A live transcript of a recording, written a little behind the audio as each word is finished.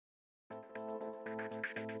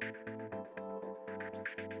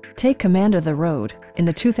Take command of the road in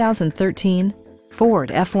the 2013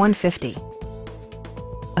 Ford F-150.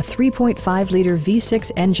 A 3.5-liter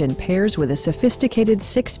V6 engine pairs with a sophisticated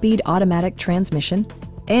 6-speed automatic transmission,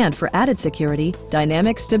 and for added security,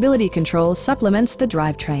 dynamic stability control supplements the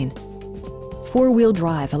drivetrain. Four-wheel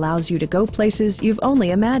drive allows you to go places you've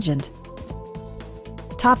only imagined.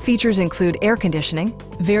 Top features include air conditioning,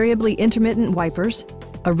 variably intermittent wipers,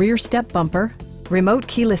 a rear step bumper, remote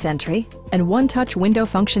keyless entry, and one-touch window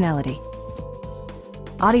functionality.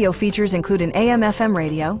 Audio features include an AM/FM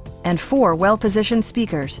radio and 4 well-positioned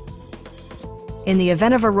speakers. In the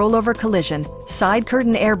event of a rollover collision, side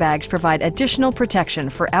curtain airbags provide additional protection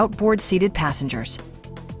for outboard seated passengers.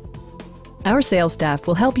 Our sales staff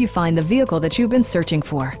will help you find the vehicle that you've been searching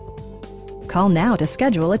for. Call now to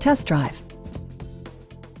schedule a test drive.